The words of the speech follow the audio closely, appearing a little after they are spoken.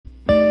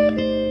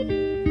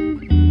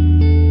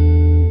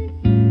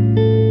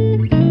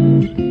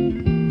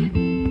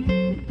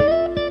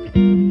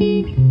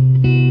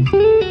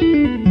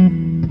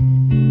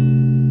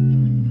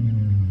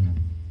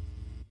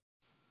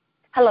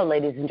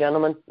ladies and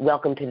gentlemen.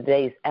 Welcome to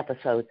today's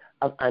episode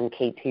of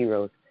Uncaged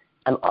Heroes.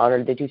 I'm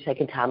honored that you've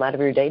taken time out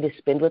of your day to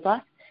spend with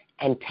us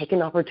and take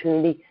an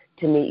opportunity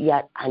to meet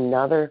yet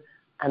another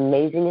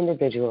amazing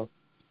individual,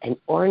 an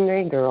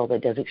ordinary girl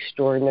that does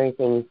extraordinary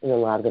things in the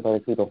lives of other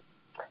people.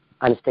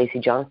 I'm Stacey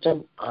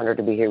Johnston, honored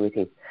to be here with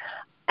you.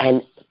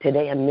 And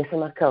today I'm missing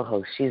my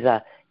co-host. She's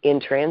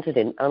in transit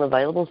and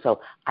unavailable,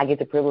 so I get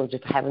the privilege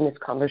of having this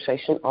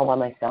conversation all by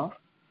myself.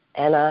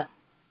 And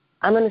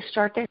I'm going to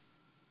start there.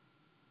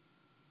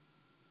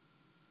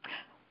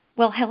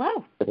 Well,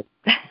 hello.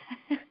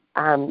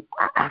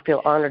 I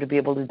feel honored to be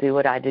able to do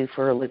what I do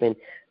for a living.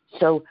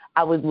 So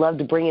I would love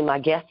to bring in my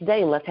guest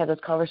today, and let's have this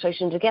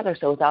conversation together.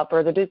 So without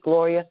further ado,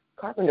 Gloria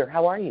Carpenter,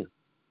 how are you?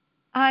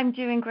 I'm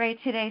doing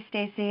great today,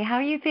 Stacey. How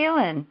are you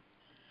feeling?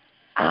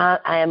 I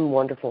am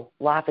wonderful.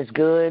 Life is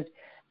good.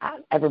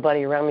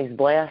 Everybody around me is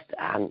blessed.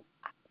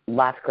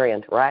 Life's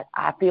grand, right?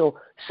 I feel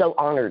so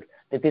honored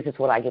that this is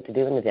what I get to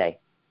do in the day.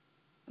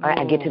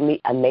 I get to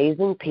meet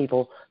amazing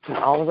people from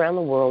all around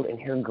the world and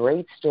hear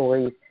great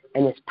stories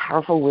and this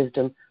powerful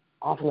wisdom,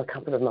 all from the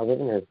comfort of my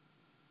living room.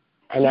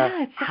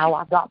 And how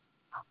I got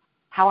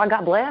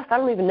blessed, I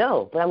don't even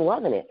know, but I'm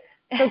loving it.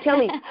 So tell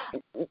me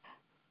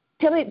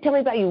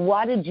about you.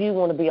 Why did you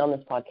want to be on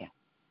this podcast?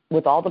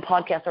 With all the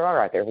podcasts there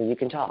are out there where you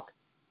can talk.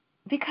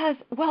 Because,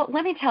 well,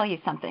 let me tell you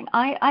something.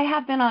 I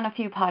have been on a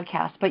few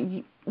podcasts, but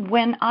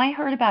when I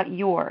heard about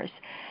yours,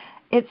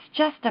 it's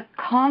just a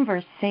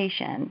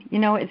conversation. You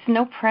know, it's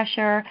no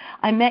pressure.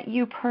 I met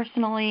you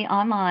personally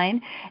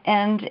online,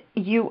 and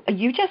you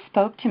just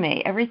spoke to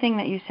me. Everything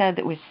that you said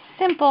that was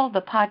simple.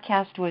 The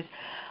podcast was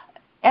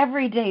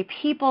everyday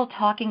people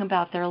talking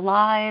about their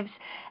lives,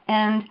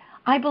 and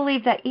I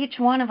believe that each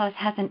one of us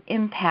has an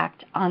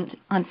impact on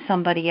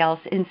somebody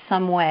else in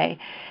some way.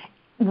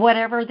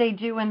 Whatever they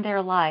do in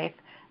their life,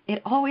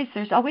 there's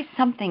always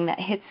something that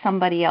hits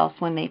somebody else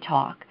when they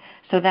talk.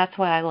 So that's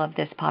why I love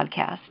this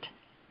podcast.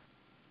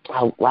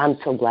 Oh, well, I'm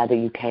so glad that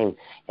you came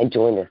and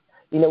joined us.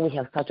 You know, we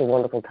have such a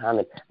wonderful time,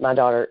 and my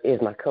daughter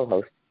is my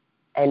co-host,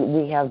 and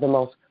we have the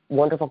most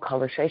wonderful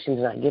conversations,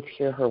 and I get to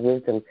hear her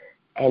wisdom,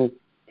 and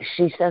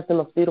she says the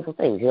most beautiful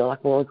things. You know,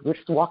 like, well, we're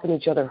just walking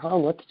each other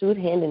home. Let's do it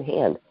hand in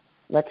hand.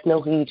 Let's know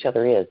who each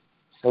other is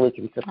so we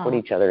can support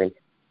each other, and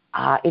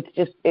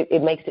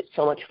it makes it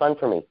so much fun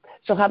for me.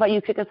 So how about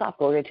you kick us off,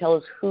 Gloria? Tell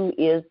us, who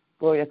is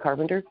Gloria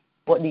Carpenter?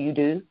 What do you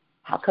do?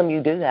 How come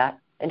you do that?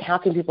 And how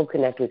can people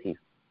connect with you?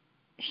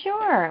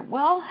 Sure.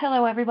 Well,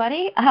 hello,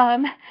 everybody.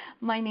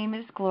 My name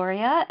is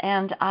Gloria,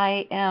 and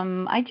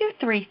I do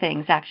three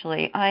things,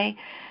 actually. I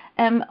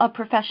am a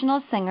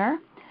professional singer,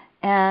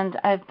 and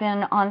I've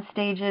been on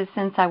stages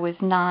since I was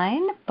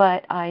 9,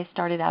 but I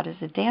started out as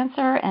a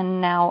dancer, and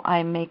now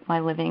I make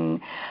my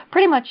living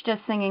pretty much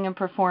just singing and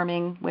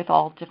performing with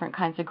all different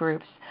kinds of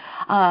groups.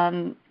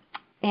 And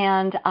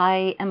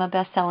I am a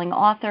best-selling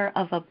author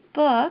of a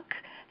book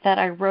that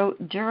I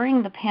wrote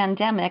during the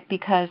pandemic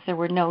because there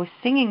were no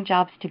singing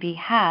jobs to be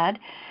had,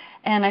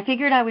 and I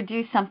figured I would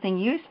do something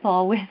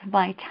useful with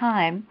my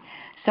time.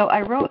 So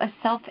I wrote a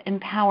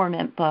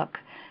self-empowerment book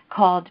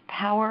called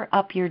Power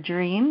Up Your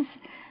Dreams,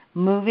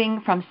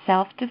 Moving from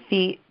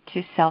Self-Defeat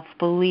to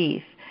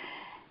Self-Belief.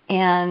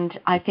 And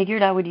I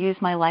figured I would use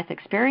my life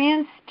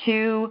experience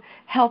to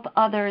help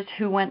others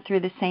who went through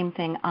the same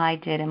thing I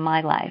did in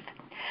my life.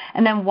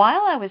 And then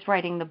while I was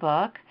writing the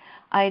book,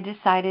 I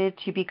decided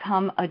to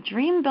become a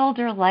dream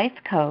builder life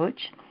coach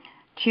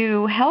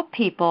to help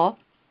people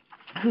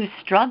who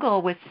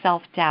struggle with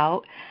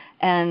self-doubt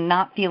and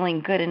not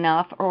feeling good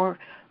enough, or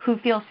who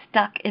feel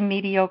stuck in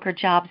mediocre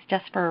jobs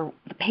just for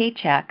the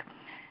paycheck,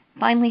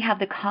 finally have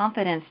the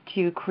confidence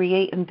to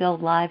create and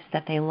build lives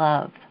that they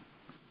love.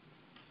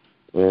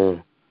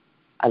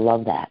 I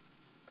love that.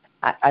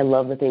 I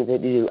love the things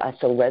that you do. I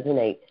so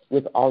resonate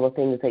with all the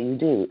things that you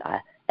do.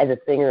 As a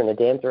singer and a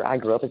dancer, I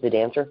grew up as a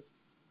dancer.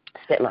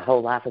 Spent my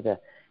whole life as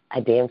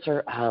a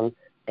dancer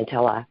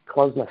until I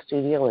closed my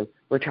studio and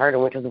retired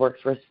and went to work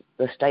for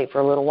the state for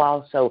a little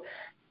while. So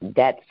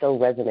that so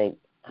resonates,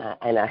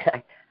 and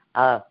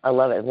I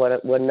love it.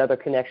 What another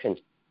connection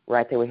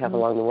right there we have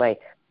along the way.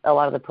 A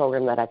lot of the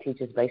program that I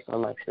teach is based on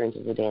my experience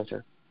as a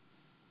dancer.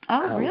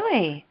 Oh,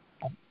 really?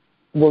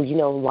 Well, you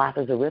know, life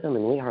is a rhythm,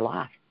 and we are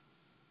life.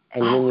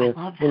 And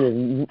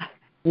when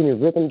your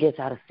rhythm gets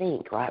out of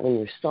sync, right? When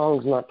your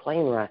song's not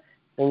playing right,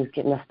 things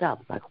get messed up.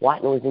 It's like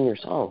white noise in your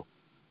song.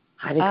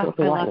 How do you cope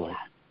with white noise?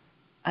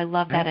 I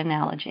love that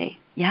analogy.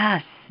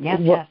 Yes.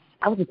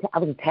 I was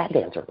a tap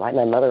dancer, right?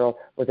 My mother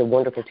was a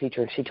wonderful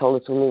teacher, and she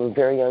told us when we were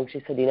very young,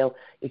 she said, you know,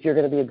 if you're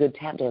going to be a good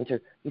tap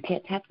dancer, you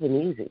can't tap to the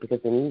music because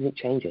the music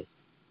changes.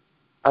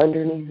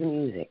 Underneath the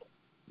music,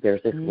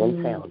 there's this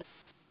one sound,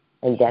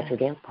 and that's your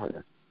dance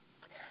partner.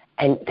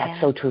 And that's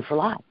so true for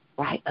life,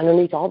 right?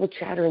 Underneath all the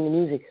chatter in the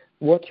music,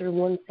 what's your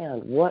one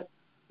sound? What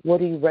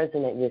do you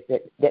resonate with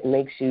that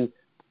makes you,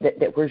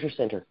 that where's your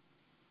center?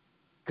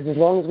 Because as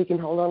long as we can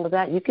hold on to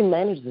that, you can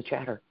manage the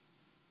chatter.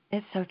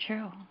 It's so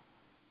true.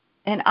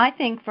 And I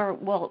think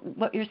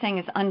what you're saying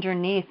is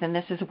underneath, and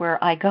this is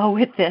where I go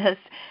with this,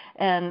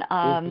 and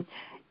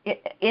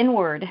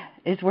inward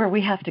is where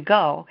we have to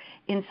go,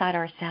 inside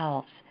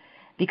ourselves,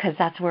 because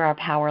that's where our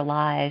power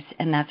lies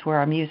and that's where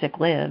our music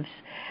lives.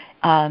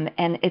 And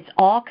it's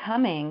all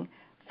coming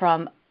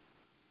from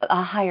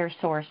a higher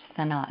source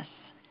than us.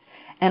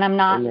 And I'm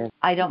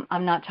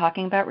not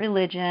talking about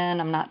religion.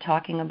 I'm not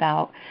talking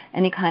about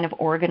any kind of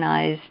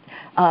organized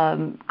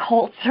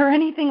cults or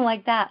anything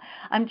like that.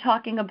 I'm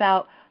talking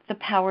about the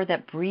power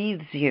that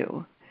breathes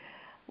you.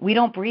 We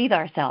don't breathe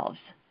ourselves.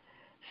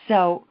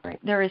 So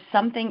there is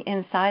something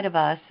inside of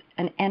us,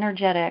 an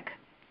energetic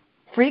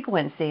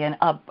frequency and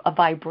a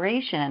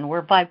vibration.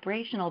 We're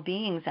vibrational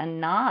beings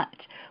and not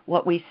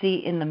what we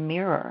see in the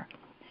mirror.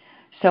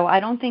 So I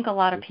don't think a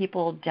lot of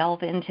people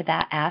delve into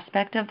that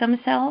aspect of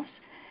themselves.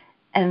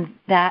 And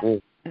that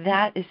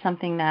is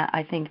something that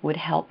I think would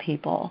help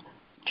people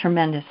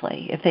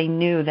tremendously if they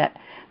knew that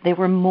they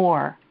were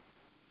more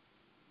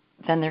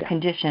than their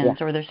conditions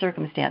or their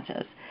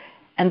circumstances.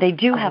 And they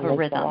do have a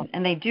rhythm,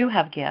 and they do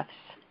have gifts.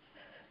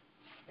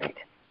 Right.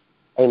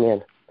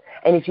 Amen.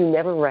 And if you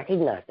never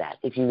recognize that,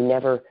 if you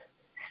never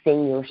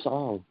sing your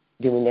song,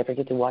 then we never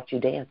get to watch you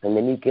dance, and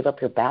then you give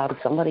up your bow to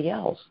somebody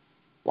else.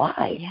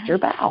 Why? Yes. It's your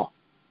bow.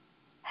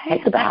 Hey,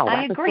 take the bow.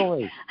 I That's agree. the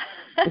story.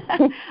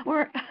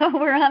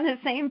 we're on the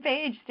same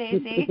page,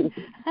 Stacey.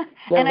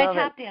 And I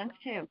tap dance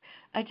too.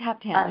 I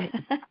tap dance.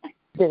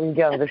 There you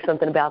go. There's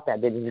something about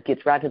that that just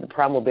gets right to the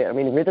primal bit. I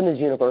mean, rhythm is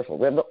universal.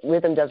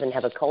 Rhythm doesn't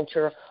have a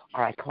culture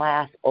or a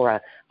class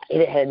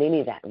it has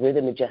any of that.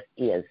 Rhythm just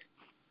is.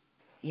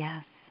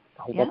 Yes.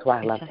 That's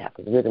why I love that,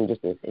 because rhythm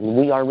just is. And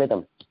we are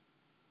rhythm.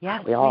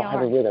 Yes, we all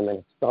have a rhythm and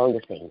a song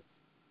to sing.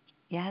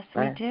 Yes,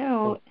 we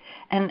do.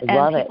 And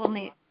people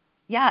need.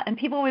 Yeah, and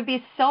people would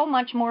be so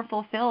much more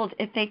fulfilled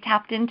if they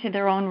tapped into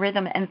their own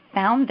rhythm and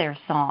found their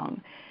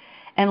song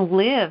and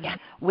lived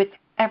with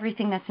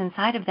everything that's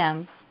inside of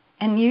them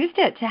and used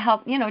it to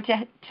help,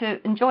 to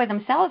enjoy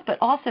themselves, but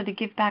also to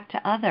give back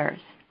to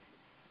others.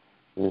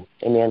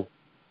 Amen.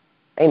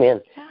 Amen.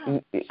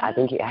 Yeah. I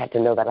think you had to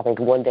know that. I think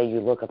one day you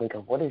look up and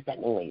go, what is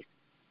that noise?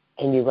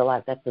 And you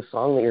realize that's the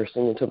song that you're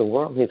singing to the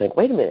world. And you think,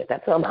 wait a minute,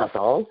 that's not my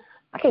song.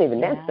 I can't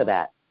even dance to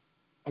that.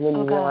 And then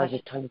you realize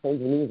it's time to play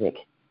the music.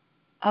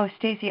 Oh,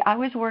 Stacey, I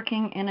was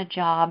working in a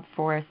job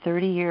for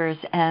 30 years,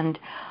 and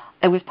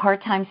it was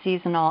part-time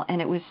seasonal, and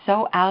it was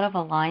so out of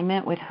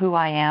alignment with who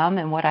I am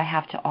and what I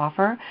have to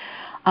offer.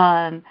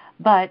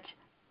 But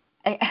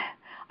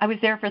I was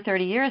there for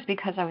 30 years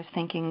because I was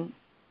thinking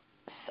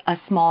a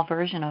small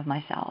version of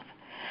myself.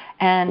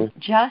 And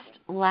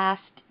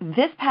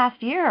this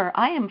past year,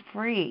 I am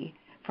free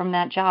from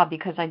that job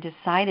because I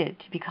decided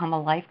to become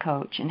a life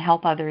coach and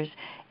help others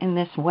in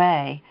this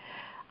way.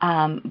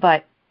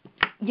 But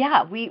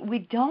yeah,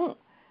 we don't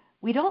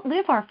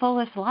live our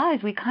fullest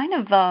lives. We kind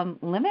of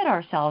limit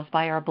ourselves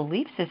by our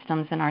belief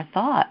systems and our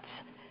thoughts.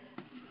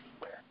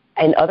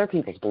 And other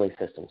people's belief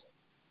systems.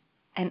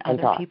 And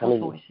other people's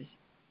voices.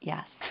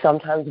 Yes.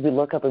 Sometimes we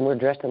look up and we're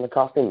dressed in the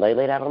costume, laid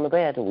out on the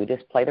bed, and we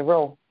just play the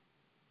role.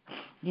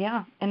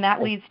 Yeah, and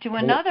that leads to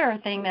another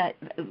thing, that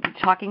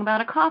talking about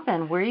a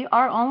coffin. We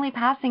are only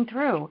passing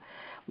through.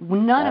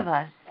 None of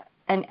us,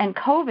 and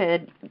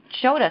COVID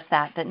showed us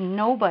that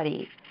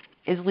nobody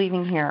is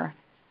leaving here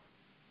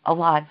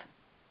alive.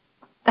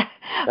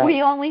 Right.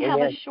 We only have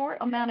a short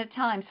amount of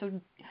time, so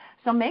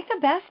make the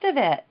best of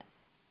it.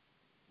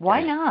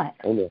 Why not?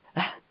 Amen.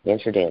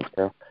 Dance your dance,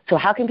 girl. So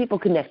how can people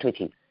connect with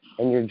you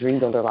and your Dream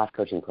Builder Life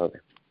Coaching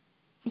Program?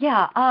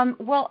 Yeah,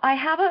 well, I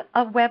have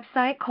a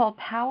website called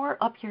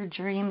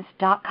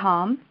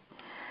powerupyourdreams.com,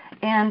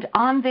 and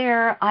on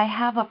there I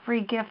have a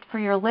free gift for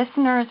your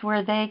listeners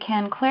where they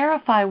can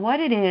clarify what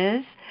it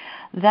is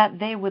that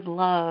they would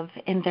love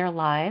in their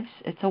lives.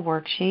 It's a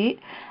worksheet,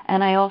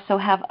 and I also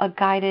have a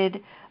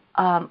guided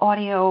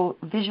audio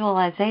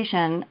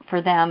visualization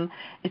for them.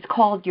 It's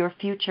called Your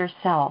Future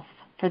Self,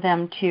 for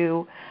them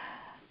to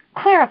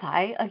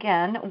clarify,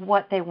 again,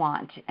 what they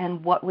want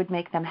and what would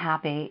make them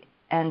happy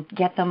and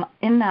get them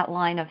in that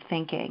line of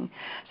thinking.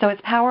 So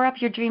it's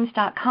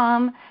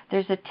powerupyourdreams.com.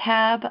 There's a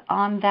tab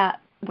on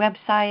that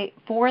website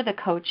for the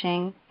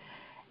coaching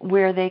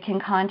where they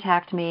can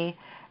contact me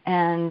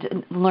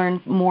and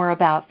learn more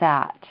about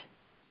that.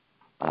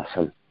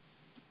 Awesome.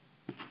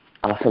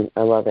 I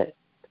love it.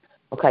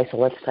 Okay, so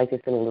let's take this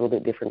in a little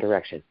bit different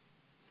direction.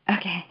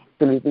 Okay.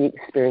 Through the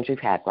experience you've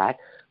had, right?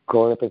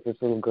 Growing up as this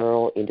little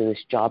girl, into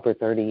this job for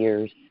 30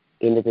 years,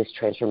 into this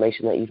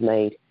transformation that you've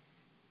made,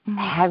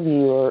 how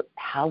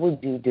would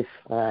you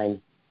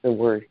define the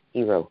word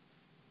hero?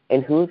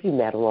 And who have you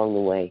met along the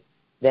way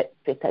that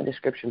fit that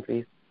description for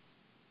you?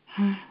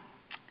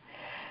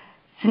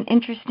 It's an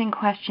interesting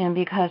question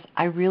because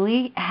I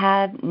really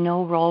had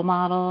no role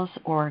models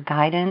or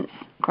guidance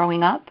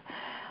growing up.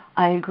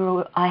 I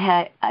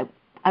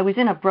was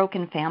in a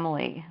broken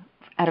family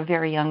at a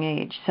very young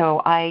age,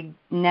 so I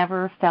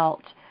never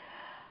felt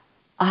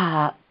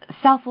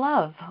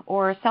self-love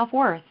or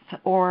self-worth,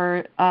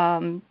 or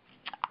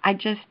I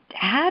just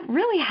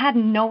had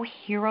no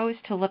heroes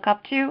to look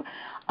up to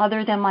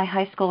other than my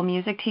high school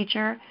music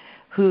teacher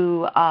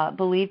who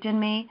believed in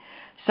me.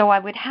 So I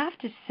would have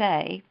to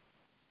say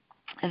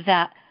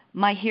that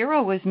my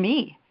hero was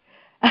me.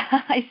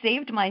 I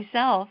saved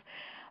myself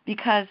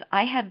because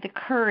I had the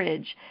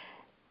courage.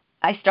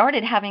 I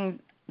started having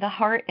the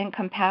heart and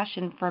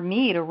compassion for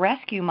me to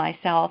rescue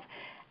myself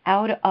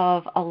out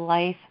of a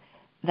life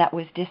that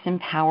was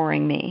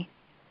disempowering me.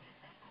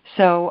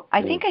 So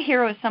I think a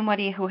hero is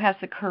somebody who has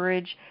the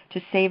courage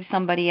to save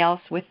somebody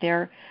else with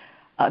their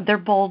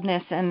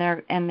boldness and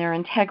their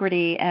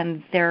integrity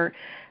and their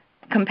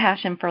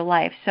compassion for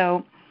life.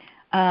 So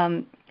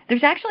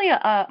there's actually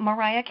a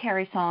Mariah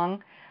Carey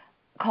song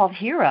called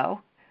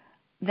Hero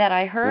that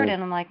I heard,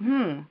 and I'm like,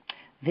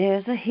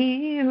 there's a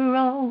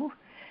hero.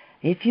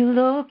 If you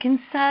look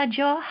inside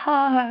your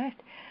heart,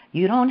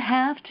 you don't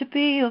have to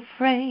be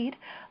afraid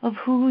of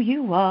who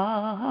you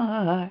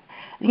are.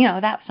 You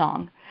know, that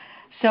song.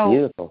 So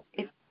beautiful.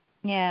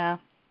 Yeah.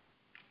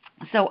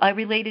 So I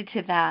related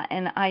to that,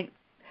 and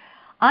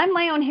I'm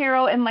my own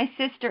hero, and my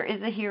sister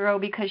is a hero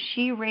because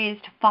she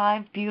raised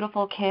 5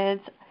 beautiful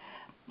kids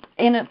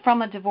in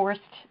a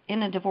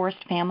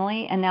divorced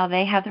family, and now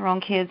they have their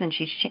own kids, and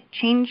she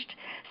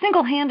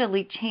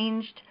single-handedly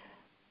changed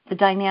the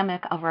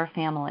dynamic of our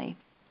family.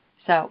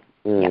 So,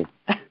 yeah.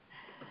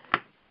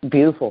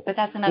 Beautiful. But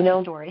that's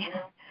another story.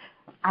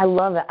 I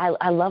love it.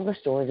 I love the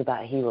stories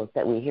about heroes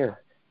that we hear.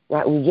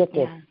 Right? We get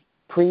this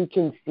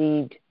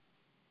preconceived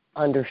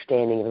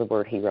understanding of the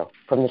word hero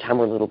from the time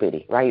we're little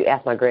bitty. Right? You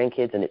ask my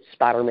grandkids, and it's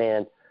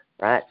Spider-Man.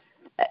 Right?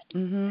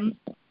 Mm-hmm.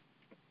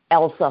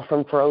 Elsa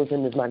from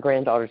Frozen is my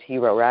granddaughter's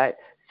hero. Right?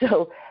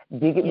 So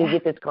we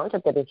get this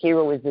concept that a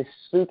hero is this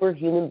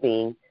superhuman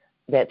being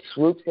that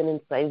swoops in and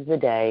saves the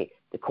day,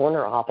 the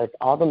corner office,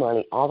 all the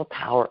money, all the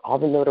power, all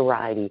the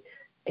notoriety.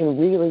 And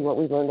really what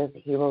we've learned is the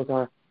heroes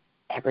are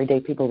everyday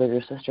people. They're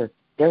your sister.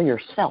 They're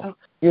yourself. Oh.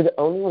 You're the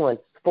only one,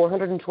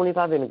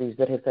 425 interviews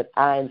that have said,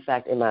 I, in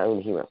fact, am my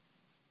own hero.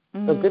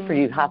 So good for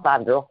you. High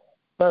five, girl.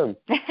 Boom.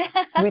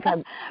 We've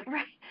had,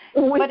 right.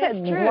 We've had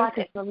lots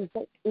of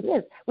conversations. It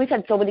is. We've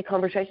had so many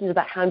conversations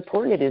about how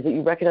important it is that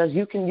you recognize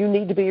you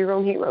need to be your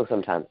own hero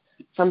sometimes.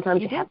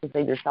 Sometimes you have to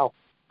save yourself.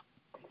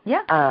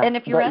 Yeah. And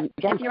if you're at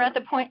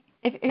the point,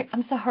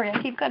 I'm sorry,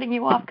 I keep cutting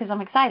you off because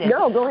I'm excited.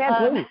 No, go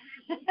ahead, please.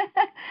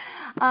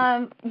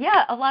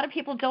 A lot of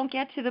people don't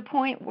get to the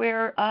point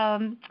where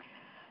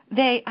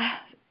they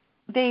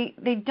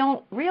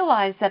don't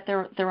realize that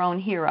they're their own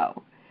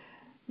hero.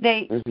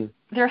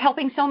 They're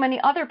helping so many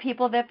other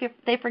people that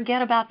they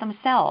forget about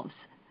themselves.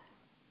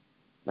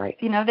 Right.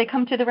 You know, they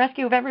come to the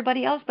rescue of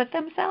everybody else but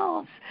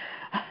themselves.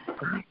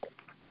 Right.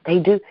 They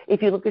do.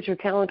 If you look at your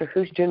calendar,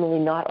 who's generally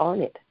not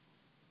on it?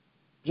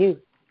 You.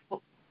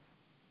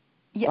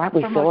 Yeah, right.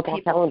 We fill up our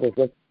calendars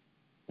with.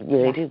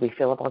 Yeah, they do. We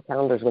fill up our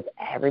calendars with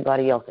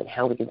everybody else and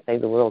how we can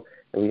save the world,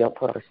 and we don't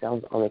put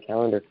ourselves on the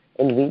calendar.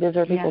 And we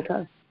deserve people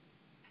too.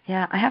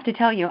 Yeah, I have to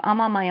tell you, I'm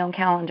on my own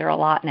calendar a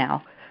lot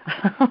now.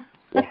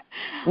 Yeah,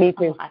 me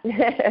too.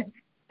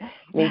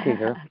 Me too,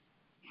 girl.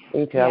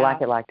 Me too. I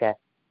like it like that.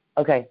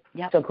 Okay.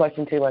 Yep. So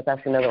question 2, let's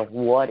ask another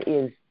one. What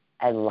is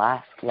a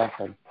life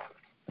lesson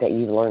that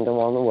you've learned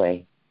along the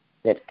way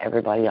that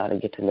everybody ought to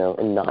get to know,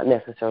 and not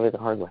necessarily the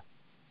hard way?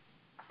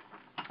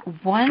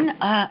 One,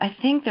 I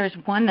think there's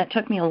one that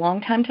took me a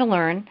long time to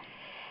learn,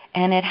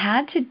 and it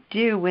had to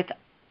do with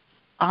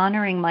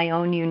honoring my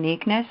own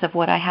uniqueness of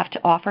what I have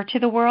to offer to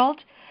the world.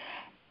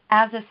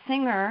 As a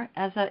singer,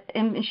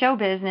 in show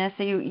business,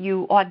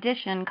 you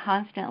audition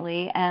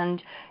constantly,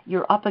 and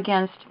you're up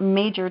against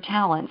major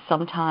talents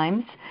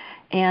sometimes,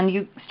 and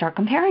you start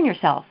comparing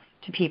yourself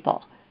to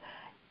people.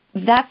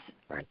 That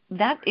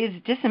is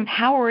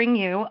disempowering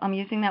you. I'm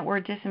using that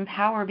word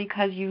disempower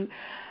because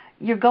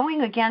you're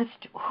going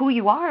against who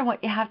you are and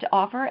what you have to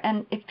offer.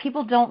 And if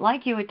people don't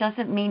like you, it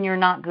doesn't mean you're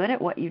not good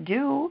at what you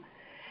do.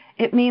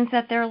 It means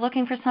that they're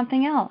looking for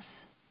something else.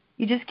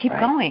 You just keep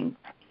going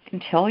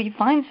until you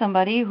find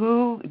somebody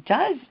who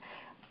does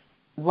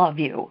love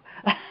you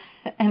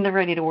and they're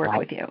ready to work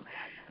with you.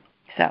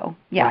 So,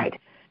 yeah.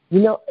 Right. You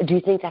know, do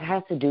you think that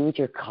has to do with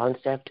your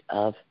concept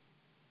of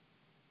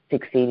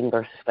succeeding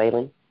versus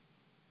failing?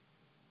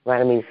 Right.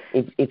 I mean,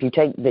 if you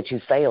take that you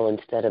fail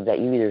instead of that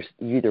you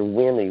either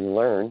win or you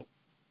learn,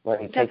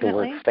 when you take the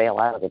word fail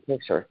out of the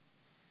picture,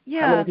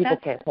 how many people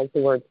can't take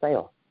the word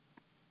fail?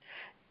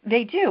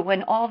 They do,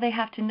 when all they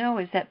have to know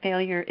is that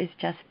failure is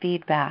just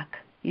feedback.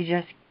 You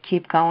just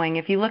keep going.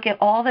 If you look at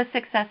all the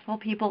successful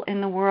people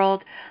in the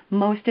world,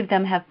 most of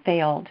them have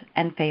failed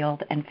and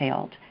failed and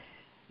failed.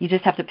 You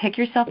just have to pick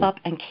yourself up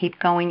and keep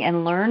going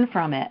and learn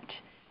from it.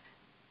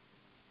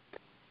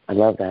 I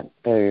love that.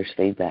 Failure's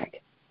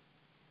feedback.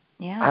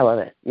 Yeah. I love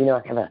it. You know,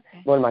 I have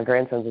one of my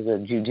grandsons is a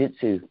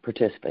jiu-jitsu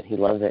participant. He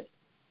loves it.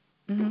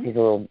 Mm-hmm. He's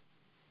a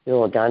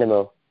little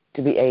dynamo.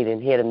 To be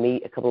Aiden, he had a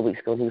meet a couple of weeks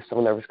ago, and he was so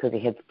nervous because he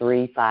had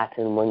 3 fights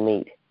in one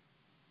meet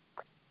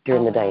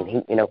during the day. And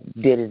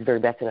he, did his very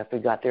best. And after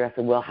he got there, I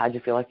said, "Well, how'd you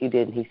feel like you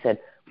did?" And he said,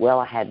 "Well,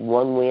 I had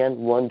 1 win,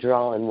 1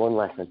 draw, and 1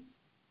 lesson."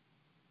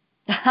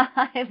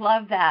 I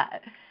love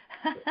that.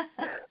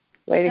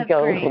 Way to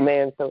go, little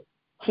man. So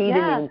he didn't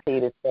even see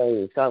it as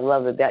failure. So I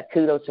love that.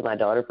 Kudos to my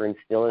daughter for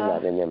instilling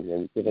that in them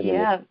and giving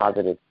them this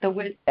positive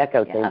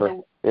echo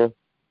chamber.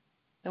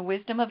 The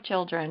wisdom of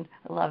children.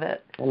 I love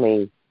it. I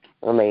mean,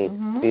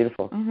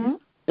 beautiful. Mm-hmm.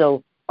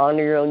 So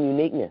honor your own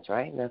uniqueness,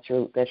 right? That's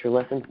your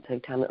lesson.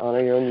 Take time to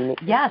honor your own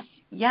uniqueness.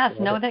 Yes.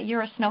 Know that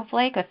you're a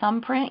snowflake, a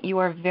thumbprint. You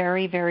are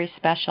very, very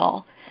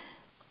special.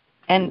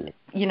 And,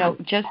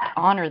 just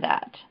honor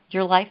that.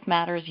 Your life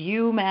matters.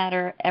 You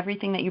matter.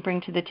 Everything that you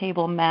bring to the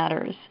table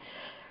matters.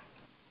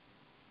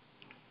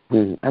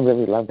 I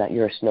really love that.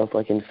 You're a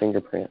snowflake and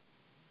fingerprint.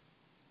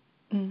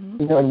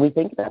 Mm-hmm. And we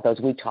think about those.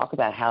 We talk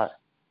about how,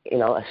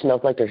 a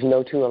snowflake, there's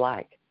no two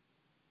alike.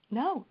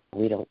 No.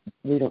 We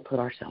don't put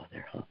ourselves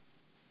there, huh?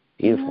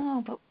 Beautiful.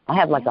 No, but I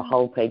have a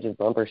whole page of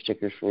bumper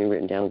stickers for me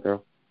written down,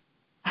 girl.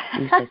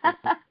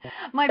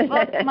 My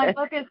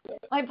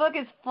book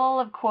is full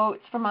of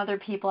quotes from other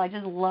people. I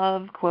just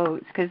love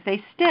quotes because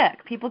they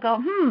stick. People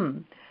go,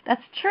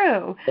 that's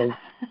true.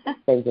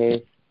 They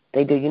do.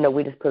 They do.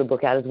 We just put a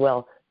book out as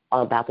well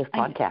about this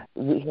podcast.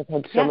 We have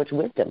had so much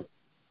wisdom,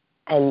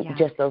 and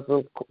just those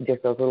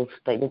little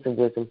statements of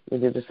wisdom. We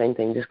do the same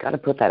thing. Just got to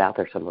put that out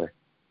there somewhere.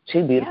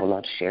 Too beautiful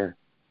not to share.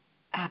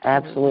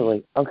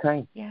 Absolutely.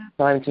 Okay. Yeah.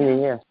 Time to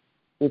yes.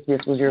 If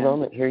this was your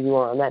moment, here you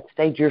are on that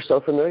stage you're so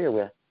familiar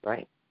with,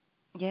 right?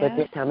 Yes. But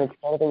this time,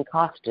 instead of in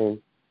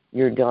costume,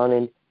 you're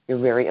donning your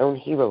very own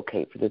hero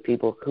cape for the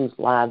people whose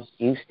lives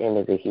you stand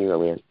as a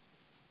hero in,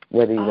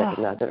 whether you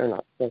recognize it or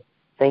not. So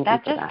thank you for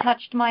that. That just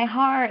touched my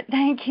heart.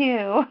 Thank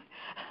you.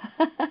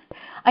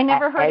 I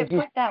never heard it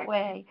put that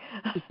way.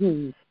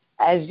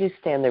 As you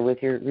stand there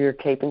with your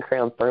cape and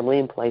crown firmly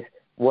in place,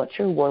 what's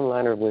your one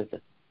liner of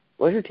wisdom?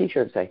 What does your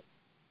T-shirt say?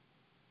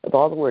 Of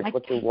all the words,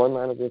 what's your one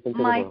line of wisdom to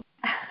the world?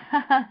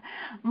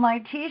 My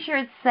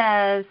T-shirt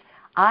says,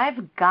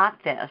 "I've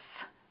got this."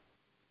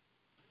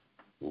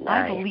 Nice.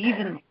 I believe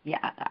in,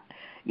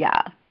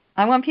 yeah.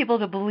 I want people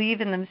to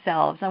believe in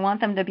themselves. I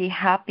want them to be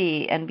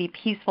happy and be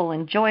peaceful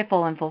and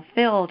joyful and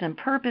fulfilled and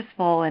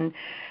purposeful and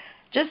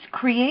just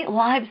create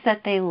lives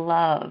that they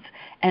love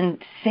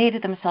and say to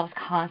themselves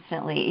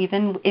constantly,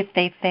 even if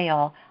they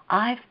fail,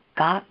 "I've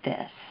got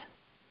this."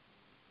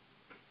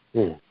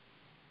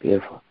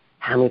 Beautiful.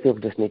 How many people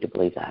just need to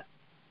believe that?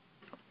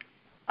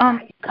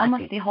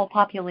 Almost the whole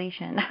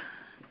population.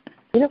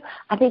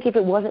 I think if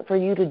it wasn't for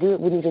you to do it,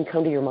 wouldn't even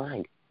come to your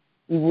mind.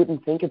 You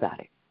wouldn't think about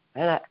it.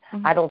 And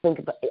I don't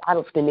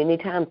spend any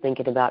time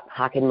thinking about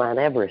hiking Mount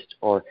Everest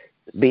or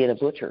being a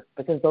butcher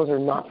because those are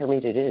not for me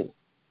to do.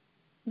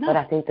 No. But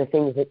I think the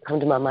things that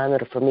come to my mind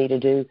that are for me to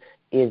do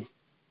is,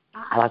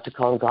 I like to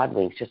call them God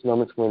winks, just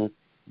moments when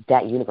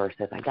that universe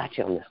says, "I got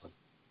you on this one."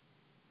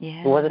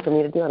 Yeah. If it wasn't for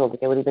me to do, I don't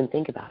think I would even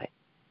think about it.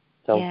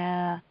 So.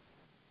 Yeah.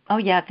 Oh,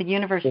 yeah, the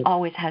universe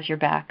always has your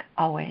back,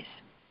 always.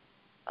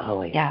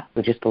 Always. Yeah.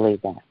 We just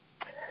believe that.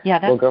 Yeah,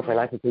 that's well,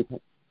 girlfriend, I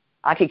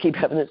could keep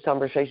having this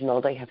conversation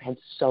all day. I've had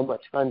so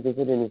much fun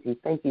visiting with you.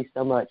 Thank you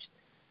so much.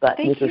 But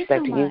with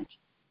respect to you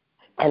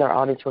and our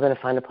audience, we're going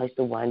to find a place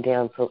to wind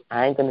down. So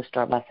I'm going to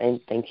start by saying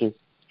thank you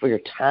for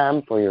your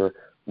time, for your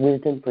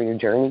wisdom, for your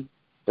journey,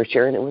 for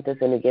sharing it with us,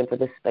 and again, for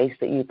the space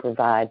that you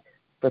provide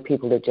for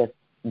people to just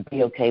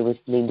be okay with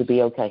needing to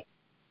be okay.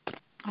 It's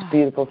a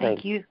beautiful thing.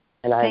 Thank you.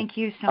 And I'm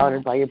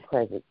honored by your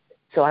presence.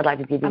 So I'd like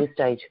to give you the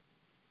stage.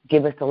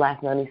 Give us the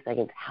last 90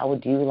 seconds. How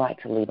would you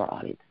like to leave our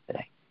audience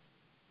today?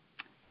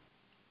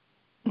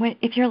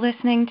 If you're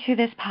listening to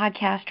this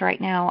podcast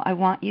right now, I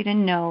want you to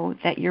know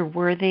that you're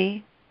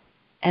worthy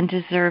and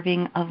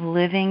deserving of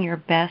living your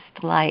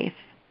best life.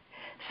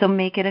 So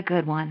make it a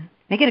good one.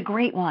 Make it a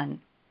great one.